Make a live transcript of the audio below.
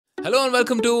Hello and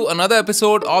welcome to another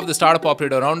episode of the Startup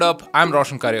Operator Roundup. I'm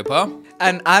Roshan and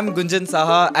And I'm Gunjan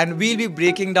Saha, and we'll be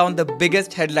breaking down the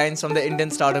biggest headlines from the Indian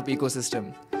startup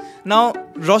ecosystem. Now,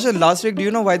 Roshan, last week, do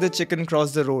you know why the chicken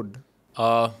crossed the road?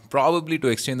 Probably to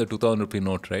exchange the 2000 rupee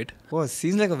note, right? Oh,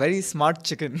 seems like a very smart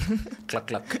chicken. Cluck,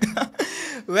 cluck.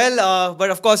 But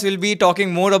of course, we'll be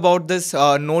talking more about this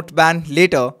note ban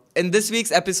later. In this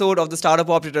week's episode of the Startup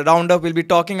Operator Roundup, we'll be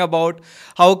talking about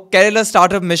how Kerala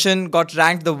Startup Mission got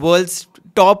ranked the world's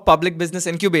top public business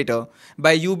incubator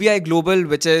by UBI Global,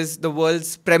 which is the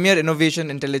world's premier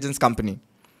innovation intelligence company.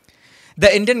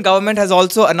 The Indian government has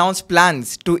also announced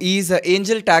plans to ease the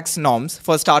angel tax norms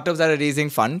for startups that are raising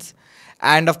funds.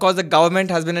 And of course, the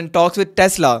government has been in talks with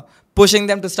Tesla, pushing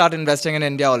them to start investing in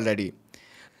India already.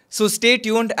 So stay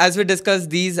tuned as we discuss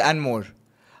these and more.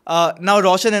 Now,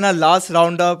 Roshan, in our last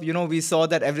roundup, we saw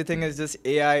that everything is just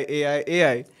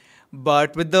AI.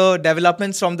 But with the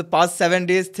developments from the past 7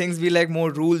 days, things be like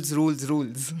more rules.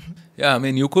 Yeah, I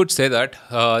mean, you could say that.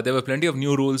 There were plenty of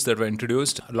new rules that were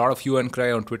introduced. A lot of hue and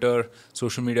cry on Twitter,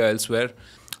 social media, elsewhere.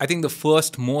 I think the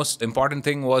first most important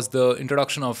thing was the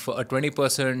introduction of a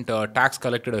 20% tax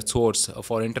collected at source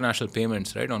for international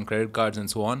payments, right, on credit cards and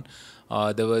so on.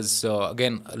 There was,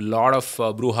 again, a lot of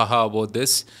brouhaha about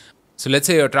this. So let's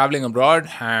say you're traveling abroad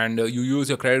and you use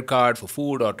your credit card for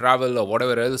food or travel or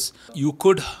whatever else. You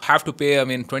could have to pay,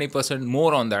 20%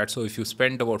 more on that. So if you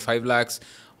spent about 5 lakhs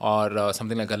or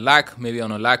something like a lakh, maybe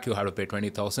on a lakh you have to pay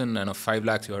 20,000, and on 5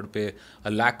 lakhs you have to pay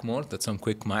a lakh more. That's some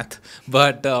quick math.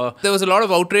 But there was a lot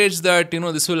of outrage that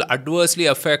this will adversely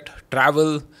affect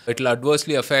travel. It will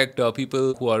adversely affect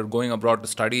people who are going abroad to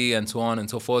study and so on and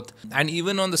so forth. And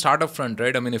even on the startup front,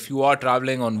 right? I mean, if you are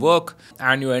traveling on work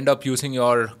and you end up using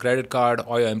your credit card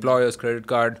or your employer's credit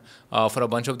card for a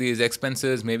bunch of these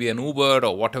expenses, maybe an Uber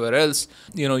or whatever else,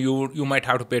 you might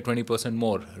have to pay 20%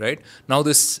 more, right? Now,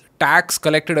 this tax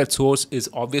collected at source is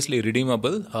obviously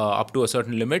redeemable up to a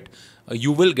certain limit.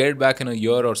 You will get it back in a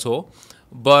year or so.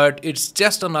 But it's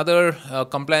just another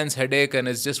compliance headache, and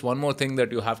it's just one more thing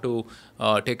that you have to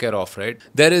take care of, right?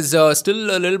 There is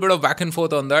still a little bit of back and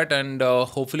forth on that, and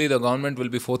hopefully the government will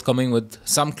be forthcoming with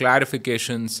some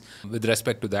clarifications with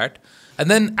respect to that. And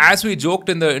then, as we joked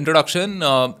in the introduction,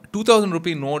 2000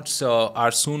 rupee notes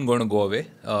are soon going to go away,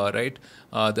 right?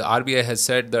 The RBI has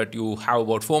said that you have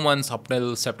about 4 months up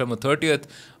till September 30th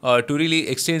to really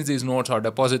exchange these notes or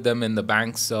deposit them in the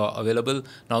banks available.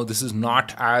 Now, this is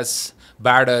not as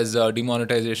bad as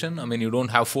demonetization. I mean, you don't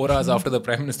have 4 hours after the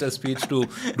Prime Minister's speech to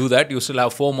do that. You still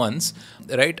have 4 months,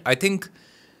 right? I think,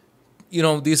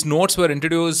 these notes were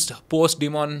introduced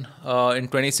post-demon in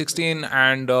 2016,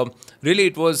 and really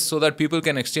it was so that people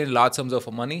can exchange large sums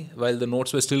of money while the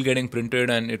notes were still getting printed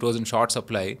and it was in short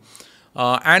supply.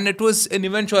 And it was an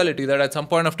eventuality that at some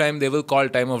point of time they will call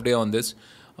time of day on this.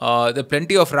 There are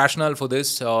plenty of rationale for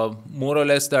this, more or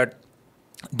less that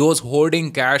those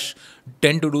hoarding cash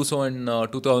tend to do so in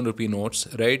 2000 rupee notes,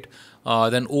 right?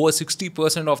 Then over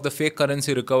 60% of the fake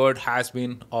currency recovered has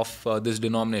been of this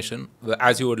denomination,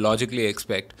 as you would logically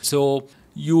expect. So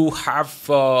you have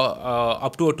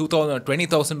up to a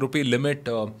 20,000 rupee limit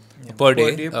per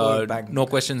day, no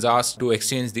questions asked to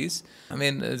exchange these. I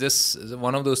mean, just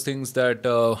one of those things that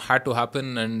had to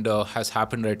happen and has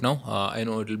happened right now. I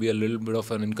know it will be a little bit of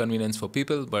an inconvenience for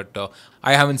people, but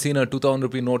I haven't seen a 2000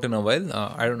 rupee note in a while.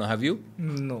 I don't know, have you?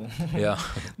 No. Yeah.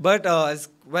 But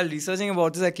while researching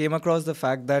about this, I came across the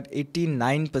fact that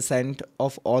 89%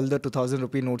 of all the 2000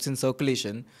 rupee notes in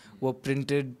circulation were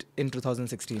printed in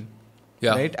 2016.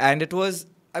 Yeah. Right? And it was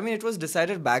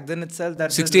decided back then itself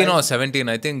that 16 or 17,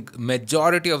 I think,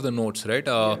 majority of the notes, right?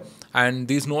 And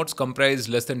these notes comprise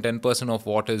less than 10% of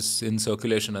what is in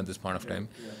circulation at this point of time.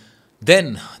 Yeah.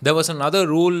 Then there was another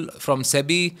rule from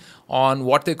SEBI on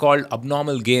what they called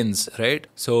abnormal gains, right?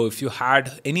 So if you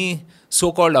had any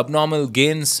so-called abnormal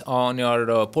gains on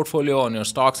your portfolio, on your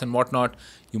stocks and whatnot,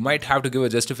 you might have to give a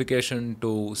justification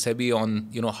to SEBI on,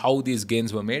 how these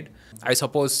gains were made. I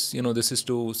suppose, this is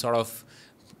to sort of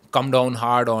come down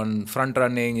hard on front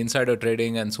running, insider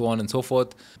trading, and so on and so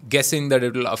forth, guessing that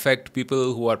it will affect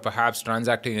people who are perhaps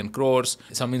transacting in crores,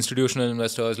 some institutional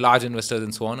investors, large investors,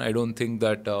 and so on. I don't think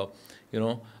that,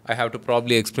 I have to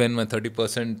probably explain my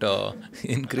 30%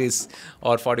 increase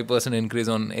or 40% increase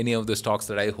on any of the stocks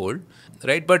that I hold,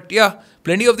 right? But yeah,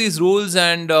 plenty of these rules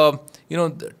and,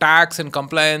 tax and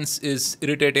compliance is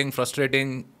irritating,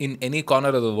 frustrating in any corner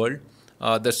of the world.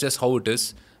 That's just how it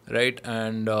is, right?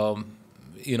 And,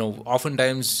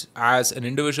 oftentimes as an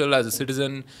individual, as a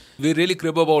citizen, we really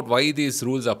crib about why these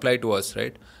rules apply to us,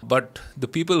 right? But the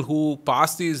people who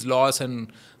pass these laws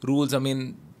and rules,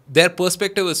 their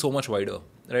perspective is so much wider,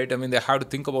 right? I mean, they have to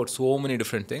think about so many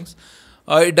different things.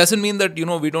 It doesn't mean that,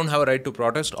 we don't have a right to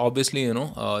protest. Obviously,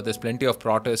 there's plenty of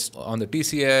protest on the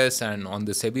TCS and on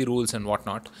the SEBI rules and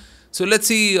whatnot. So let's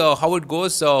see how it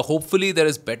goes. Hopefully, there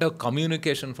is better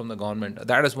communication from the government.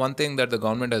 That is one thing that the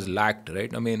government has lacked,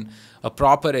 right? I mean, a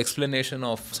proper explanation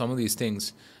of some of these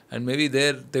things. And maybe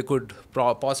there they could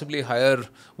possibly hire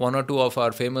one or two of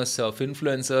our famous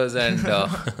finfluencers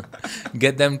and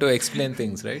get them to explain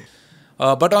things, right?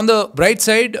 But on the bright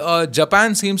side,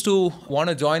 Japan seems to want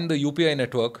to join the UPI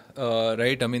network,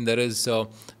 right? I mean, there is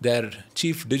their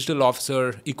chief digital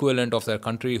officer equivalent of their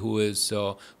country who has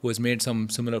made some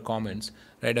similar comments,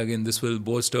 right? Again, this will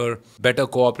bolster better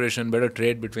cooperation, better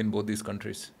trade between both these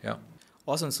countries. Yeah.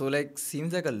 Awesome. So like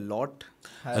seems like a lot.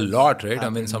 A lot, right? I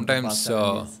mean, happened in the sometimes, past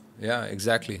 7 years. yeah,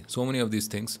 exactly. So many of these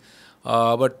things.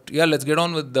 But yeah, let's get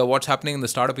on with what's happening in the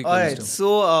startup ecosystem. All right.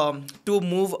 So to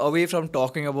move away from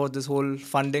talking about this whole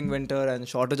funding winter and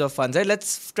shortage of funds, right,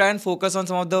 let's try and focus on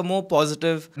some of the more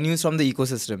positive news from the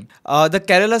ecosystem. The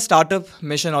Kerala Startup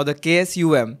Mission, or the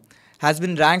KSUM, has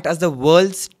been ranked as the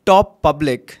world's top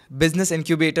public business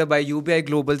incubator by UBI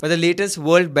Global by the latest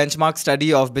world benchmark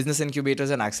study of business incubators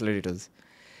and accelerators.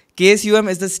 KSUM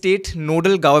is the state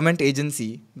nodal government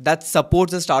agency that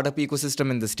supports the startup ecosystem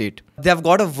in the state. They have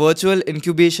got a virtual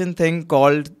incubation thing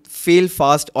called Fail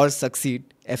Fast or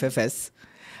Succeed, FFS,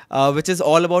 which is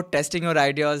all about testing your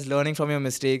ideas, learning from your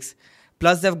mistakes.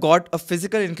 Plus, they've got a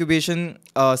physical incubation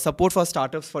support for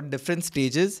startups for different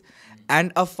stages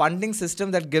and a funding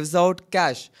system that gives out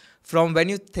cash from when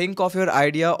you think of your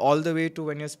idea all the way to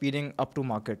when you're speeding up to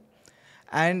market.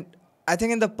 And I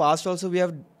think in the past also we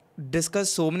have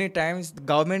discussed so many times the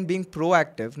government being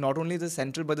proactive, not only the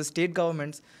central but the state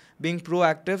governments being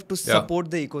proactive to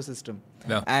support the ecosystem.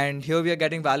 Yeah. And here we are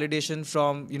getting validation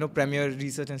from premier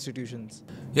research institutions.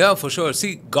 Yeah, for sure.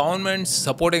 See, governments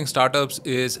supporting startups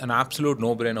is an absolute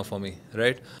no-brainer for me,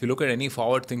 right? If you look at any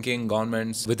forward-thinking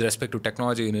governments with respect to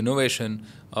technology and innovation,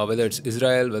 whether it's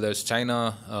Israel, whether it's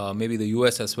China, maybe the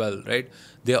US as well, right?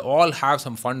 They all have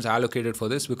some funds allocated for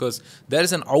this because there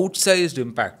is an outsized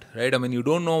impact, right? I mean, you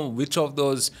don't know which of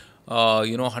those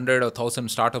 100 or 1,000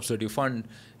 startups that you fund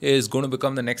is going to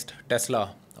become the next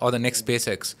Tesla or the next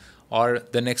SpaceX or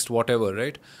the next whatever,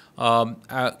 right?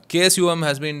 KSUM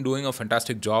has been doing a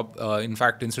fantastic job. In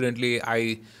fact, incidentally,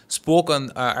 I spoke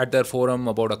at their forum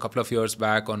about a couple of years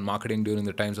back on marketing during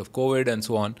the times of COVID and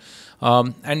so on.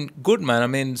 And good, man. I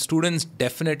mean, students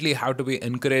definitely have to be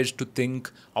encouraged to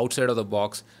think outside of the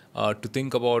box, to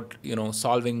think about,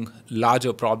 solving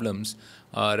larger problems.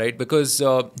 Right, because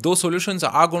those solutions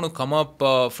are going to come up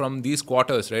from these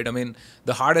quarters, right? I mean,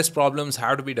 the hardest problems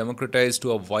have to be democratized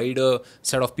to a wider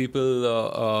set of people,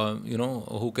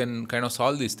 who can kind of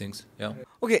solve these things. Yeah.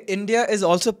 Okay, India is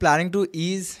also planning to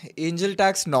ease angel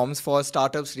tax norms for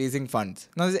startups raising funds.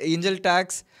 Now, this angel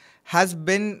tax has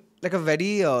been like a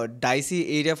very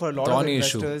dicey area for a lot of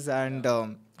investors and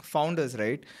founders,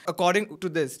 right? According to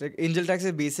this, like angel tax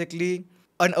is basically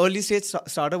an early stage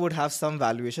startup would have some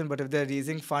valuation, but if they're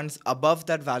raising funds above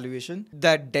that valuation,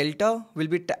 that delta will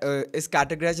be is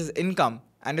categorized as income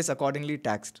and is accordingly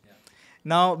taxed. Yeah.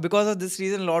 Now, because of this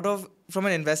reason, from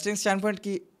an investing standpoint,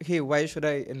 hey, why should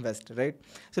I invest, right?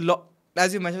 So,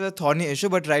 as you mentioned, it's a thorny issue,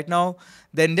 but right now,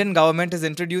 the Indian government is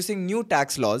introducing new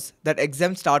tax laws that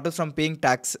exempt startups from paying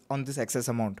tax on this excess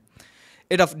amount.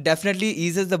 It definitely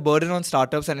eases the burden on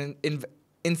startups and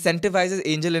incentivizes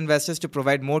angel investors to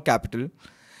provide more capital.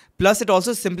 Plus, it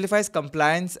also simplifies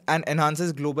compliance and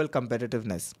enhances global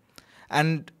competitiveness.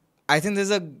 And I think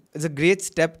it's a great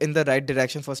step in the right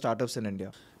direction for startups in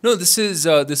India. No, this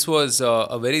was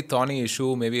a very thorny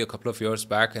issue maybe a couple of years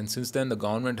back, and since then the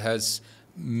government has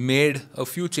made a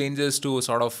few changes to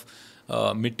sort of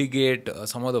mitigate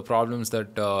some of the problems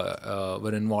that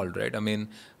were involved, right? I mean,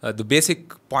 the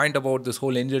basic point about this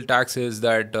whole angel tax is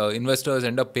that investors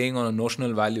end up paying on a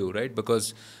notional value, right?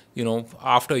 Because,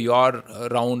 after your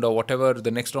round or whatever,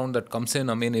 the next round that comes in,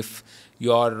 I mean, if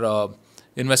your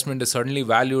investment is suddenly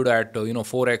valued at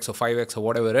 4x or 5x or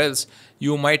whatever else,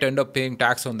 you might end up paying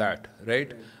tax on that,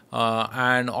 right?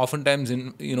 And oftentimes,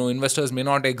 investors may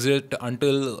not exit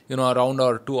until a round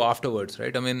or two afterwards,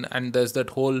 right? I mean, and there's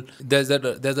that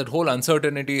whole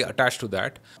uncertainty attached to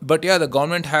that. But yeah, the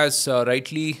government has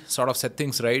rightly sort of set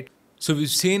things right. So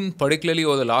we've seen, particularly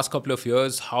over the last couple of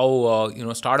years, how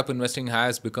startup investing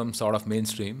has become sort of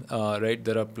mainstream, right?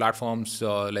 There are platforms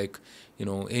like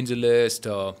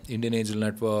AngelList, Indian Angel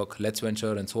Network, Let's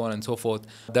Venture, and so on and so forth,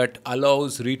 that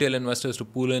allows retail investors to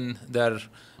pool in their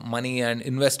money and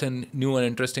invest in new and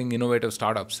interesting, innovative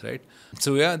startups, right?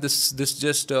 So yeah, this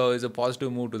just is a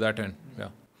positive move to that end. Yeah.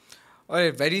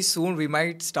 Alright, very soon we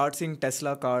might start seeing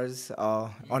Tesla cars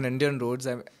on Indian roads,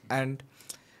 and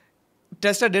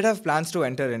Tesla did have plans to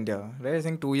enter India, right? I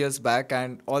think 2 years back,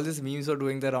 and all these memes are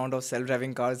doing the round of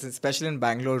self-driving cars, especially in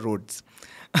Bangalore roads.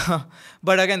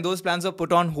 But again, those plans were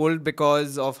put on hold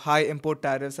because of high import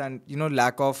tariffs and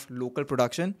lack of local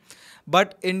production.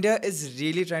 But India is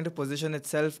really trying to position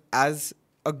itself as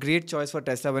a great choice for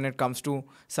Tesla when it comes to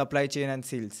supply chain and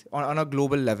sales on a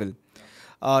global level.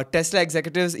 Tesla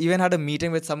executives even had a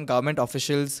meeting with some government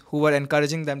officials who were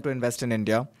encouraging them to invest in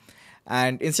India.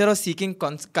 And instead of seeking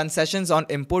concessions on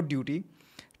import duty,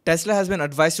 Tesla has been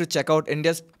advised to check out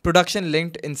India's production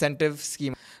linked incentive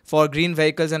scheme for green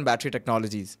vehicles and battery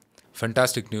technologies.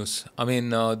 Fantastic news. I mean,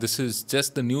 this is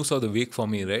just the news of the week for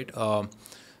me, right?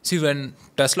 See, when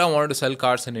Tesla wanted to sell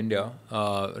cars in India,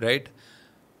 right,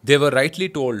 they were rightly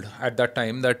told at that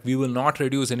time that we will not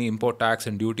reduce any import tax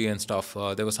and duty and stuff.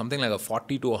 There was something like a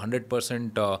 40 to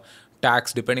 100%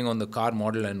 tax depending on the car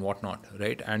model and whatnot,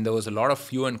 right? And there was a lot of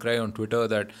hue and cry on Twitter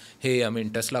that, hey, I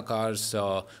mean, Tesla cars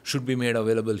should be made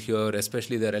available here,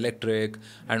 especially they're electric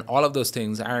and all of those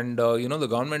things. And, the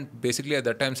government basically at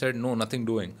that time said, no, nothing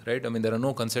doing, right? I mean, there are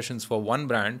no concessions for one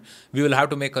brand. We will have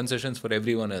to make concessions for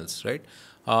everyone else, right?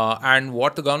 And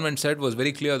what the government said was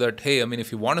very clear that, hey, I mean,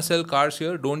 if you want to sell cars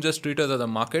here, don't just treat us as a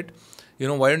market.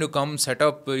 Why don't you come set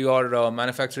up your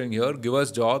manufacturing here, give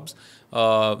us jobs,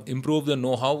 improve the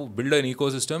know-how, build an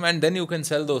ecosystem, and then you can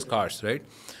sell those cars, right?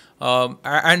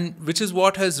 And which is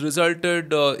what has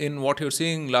resulted in what you're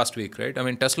seeing last week, right? I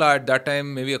mean, Tesla at that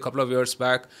time, maybe a couple of years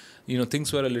back,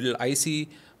 things were a little icy.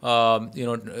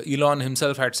 Elon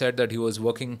himself had said that he was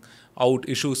working out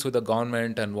issues with the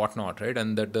government and whatnot, right?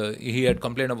 And that he had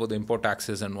complained about the import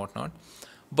taxes and whatnot.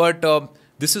 But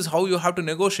this is how you have to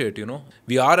negotiate,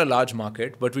 We are a large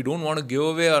market, but we don't want to give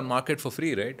away our market for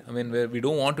free, right? I mean, we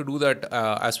don't want to do that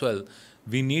as well.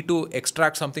 We need to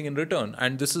extract something in return.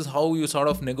 And this is how you sort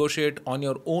of negotiate on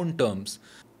your own terms.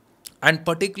 And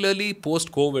particularly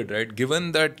post-COVID, right?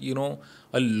 Given that,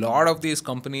 a lot of these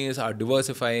companies are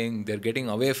diversifying, they're getting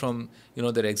away from,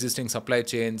 their existing supply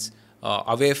chains,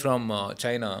 away from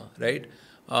China, right?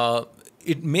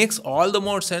 It makes all the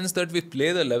more sense that we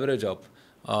play the leverage up.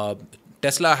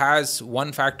 Tesla has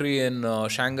one factory in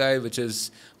Shanghai, which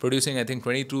is producing, I think,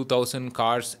 22,000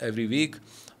 cars every week.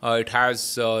 It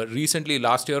has recently,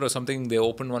 last year or something, they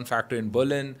opened one factory in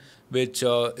Berlin, which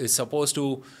is supposed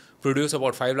to produce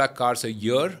about 5 lakh cars a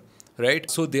year, right?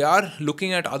 So they are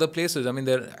looking at other places. I mean,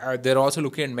 they're also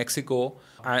looking at Mexico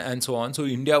and so on. So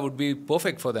India would be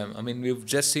perfect for them. I mean, we've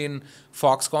just seen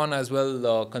Foxconn as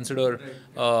well consider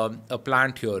a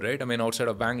plant here, right? I mean, outside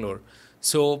of Bangalore.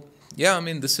 So yeah, I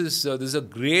mean, this is a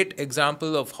great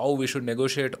example of how we should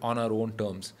negotiate on our own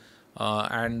terms.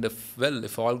 And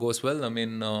if all goes well, I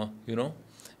mean,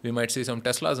 we might see some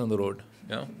Teslas on the road.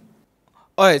 Yeah.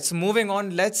 Alright, so moving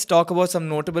on, let's talk about some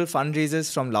notable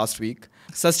fundraisers from last week.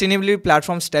 Sustainability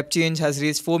platform Step Change has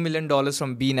raised $4 million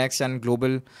from BNext and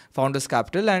Global Founders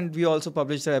Capital, and we also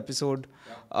published the episode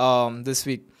this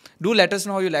week. Do let us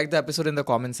know how you like the episode in the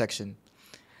comment section.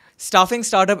 Staffing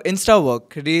startup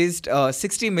InstaWork raised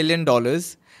 $60 million,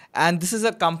 and this is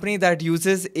a company that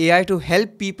uses AI to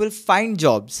help people find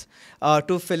jobs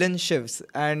to fill in shifts.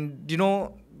 And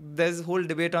there's a whole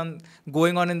debate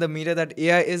going on in the media that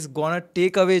AI is gonna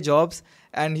take away jobs,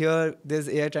 and here there's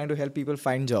AI trying to help people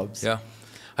find jobs. Yeah.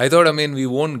 I thought, I mean, we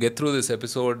won't get through this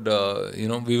episode,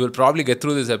 we will probably get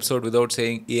through this episode without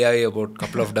saying AI about a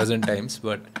couple of dozen times,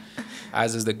 but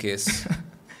as is the case.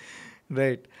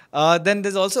 Right. Then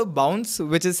there's also Bounce,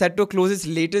 which is set to close its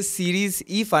latest Series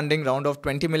E funding round of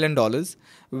 $20 million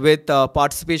with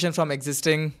participation from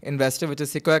existing investor, which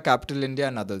is Sequoia Capital India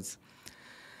and others.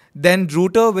 Then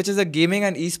Router, which is a gaming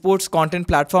and esports content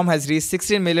platform, has raised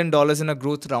 $16 million in a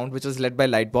growth round, which was led by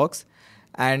Lightbox.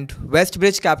 And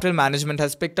Westbridge Capital Management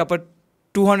has picked up a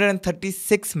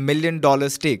 $236 million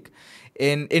stake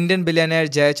in Indian billionaire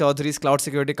Jay Chaudhary's cloud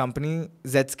security company,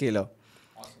 Zscaler.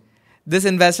 Awesome. This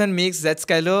investment makes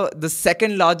Zscaler the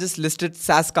second largest listed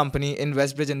SaaS company in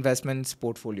Westbridge Investments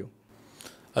portfolio.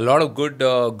 A lot of good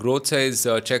growth size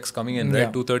checks coming in,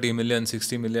 right? 230 million,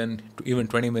 60 million, even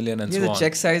 20 million and so on. The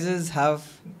check sizes have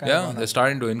they're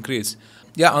starting to increase.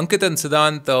 Yeah, Ankit and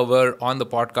Siddhant were on the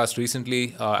podcast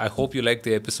recently. I hope you liked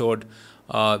the episode.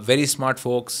 Very smart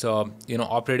folks,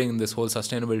 operating in this whole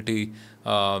sustainability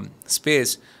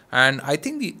space. And I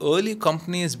think the early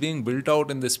companies being built out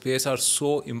in this space are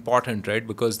so important, right?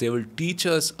 Because they will teach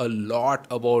us a lot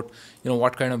about,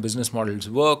 what kind of business models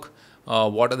work,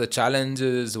 what are the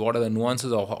challenges, what are the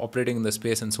nuances of operating in the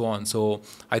space and so on. So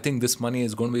I think this money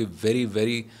is going to be very,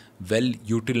 very well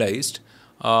utilized.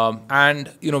 And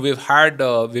we've had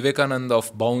Vivekanand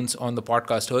of Bounce on the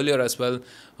podcast earlier as well,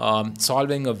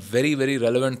 solving a very, very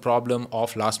relevant problem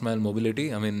of last mile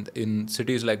mobility. I mean, in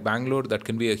cities like Bangalore, that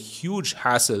can be a huge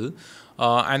hassle,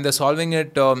 and they're solving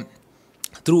it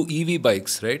through EV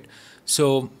bikes, right?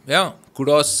 So yeah,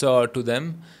 kudos to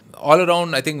them. All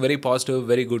around, I think very positive,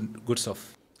 very good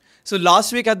stuff. So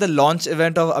last week at the launch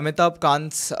event of Amitabh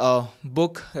Kant's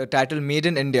book titled Made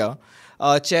in India,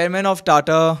 Chairman of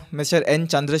Tata, Mr. N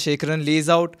Chandrasekaran, lays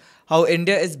out how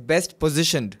India is best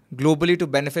positioned globally to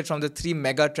benefit from the three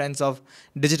mega trends of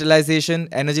digitalization,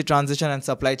 energy transition, and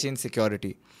supply chain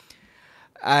security.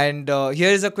 And here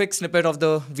is a quick snippet of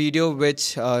the video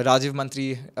which Rajiv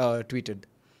Mantri tweeted.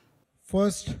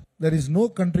 First, there is no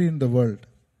country in the world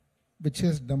which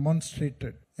has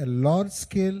demonstrated a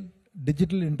large-scale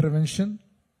digital intervention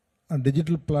and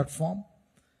digital platform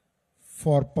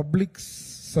for public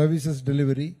services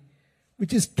delivery,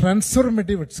 which is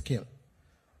transformative at scale.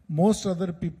 Most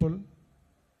other people,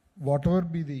 whatever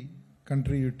be the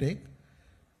country you take,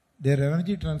 their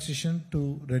energy transition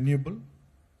to renewable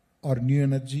or new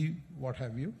energy, what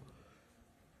have you,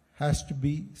 has to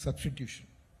be substitution.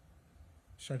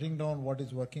 Shutting down what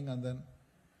is working and then.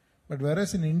 But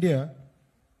whereas in India,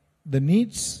 the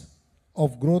needs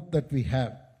of growth that we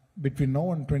have between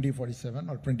now and 2047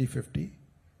 or 2050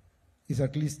 is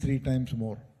at least 3 times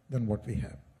more than what we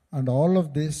have. And all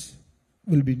of this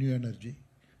will be new energy.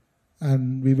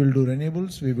 And we will do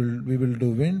renewables, we will do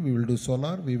wind, we will do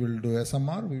solar, we will do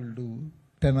SMR, we will do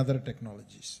 10 other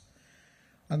technologies.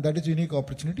 And that is a unique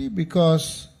opportunity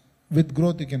because with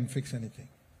growth you can fix anything.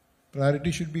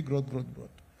 Priority should be growth, growth, growth.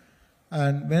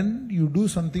 And when you do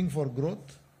something for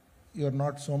growth, you are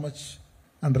not so much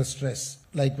under stress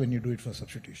like when you do it for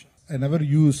substitution. I never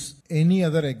use any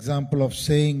other example of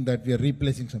saying that we are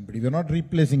replacing somebody. We are not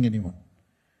replacing anyone.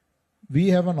 We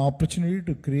have an opportunity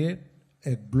to create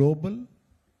a global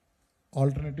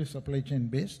alternative supply chain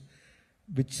base,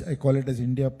 which I call it as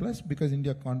India Plus, because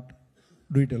India can't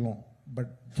do it alone.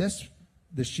 But just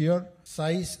the sheer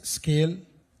size, scale,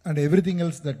 and everything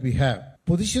else that we have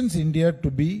positions India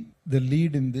to be the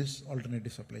lead in this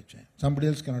alternative supply chain. Somebody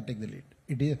else cannot take the lead.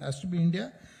 It has to be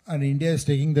India, and India is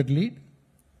taking that lead,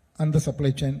 and the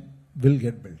supply chain will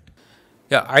get built.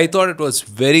 Yeah, I thought it was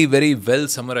very, very well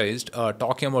summarized,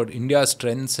 talking about India's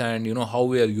strengths and how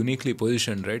we are uniquely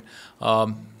positioned, right?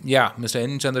 Yeah, Mr.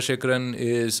 N Chandrasekaran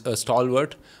is a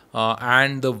stalwart,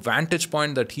 and the vantage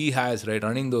point that he has, right,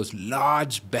 running those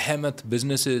large behemoth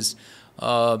businesses.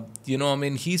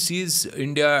 He sees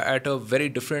India at a very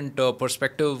different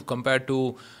perspective compared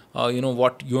to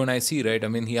what you and I see, right? I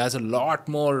mean, he has a lot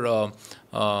more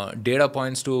data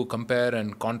points to compare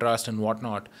and contrast and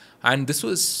whatnot. And this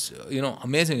was,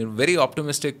 amazing, very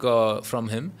optimistic from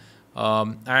him.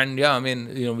 And yeah, I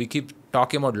mean, we keep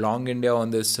talking about Long India on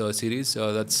this series.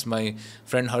 That's my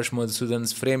friend Harsh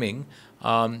Madhusudan's framing.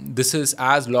 This is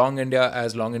as Long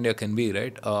India can be,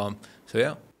 right? So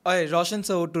yeah. All right, Roshan,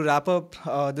 so to wrap up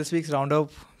this week's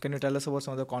roundup, can you tell us about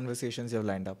some of the conversations you have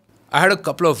lined up? I had a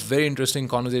couple of very interesting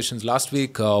conversations last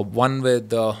week. One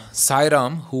with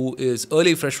Sairam, who is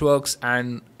early Freshworks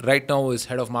and right now is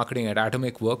head of marketing at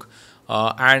Atomic Work.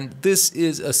 And this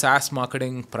is a SaaS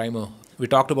marketing primer. We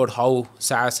talked about how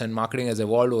SaaS and marketing has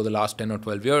evolved over the last 10 or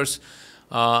 12 years.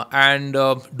 And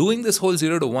doing this whole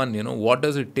 0 to 1, what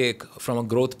does it take from a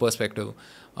growth perspective?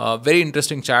 Very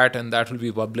interesting chat, and that will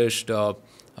be published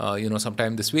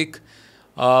sometime this week.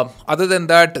 Other than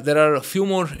that, there are a few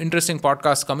more interesting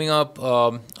podcasts coming up.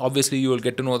 Obviously, you will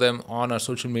get to know them on our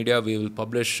social media. We will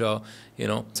publish,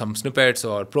 some snippets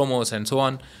or promos and so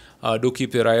on. Do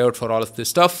keep your eye out for all of this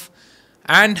stuff.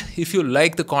 And if you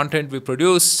like the content we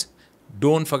produce,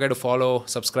 don't forget to follow,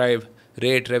 subscribe,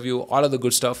 rate, review, all of the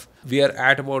good stuff. We are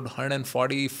at about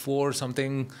 144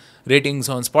 something ratings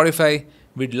on Spotify.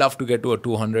 We'd love to get to a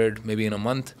 200 maybe in a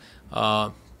month.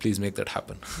 Please make that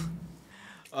happen.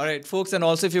 All right, folks, and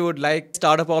also if you would like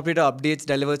Startup Operator updates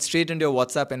delivered straight into your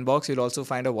WhatsApp inbox, you'll also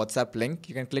find a WhatsApp link.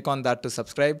 You can click on that to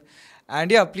subscribe. And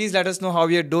yeah, please let us know how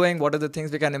we are doing, what are the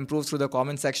things we can improve through the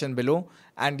comment section below.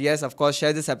 And yes, of course,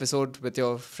 share this episode with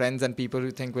your friends and people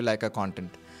who think will like our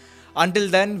content. Until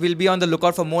then, we'll be on the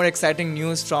lookout for more exciting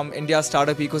news from India's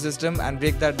startup ecosystem and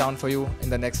break that down for you in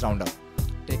the next roundup.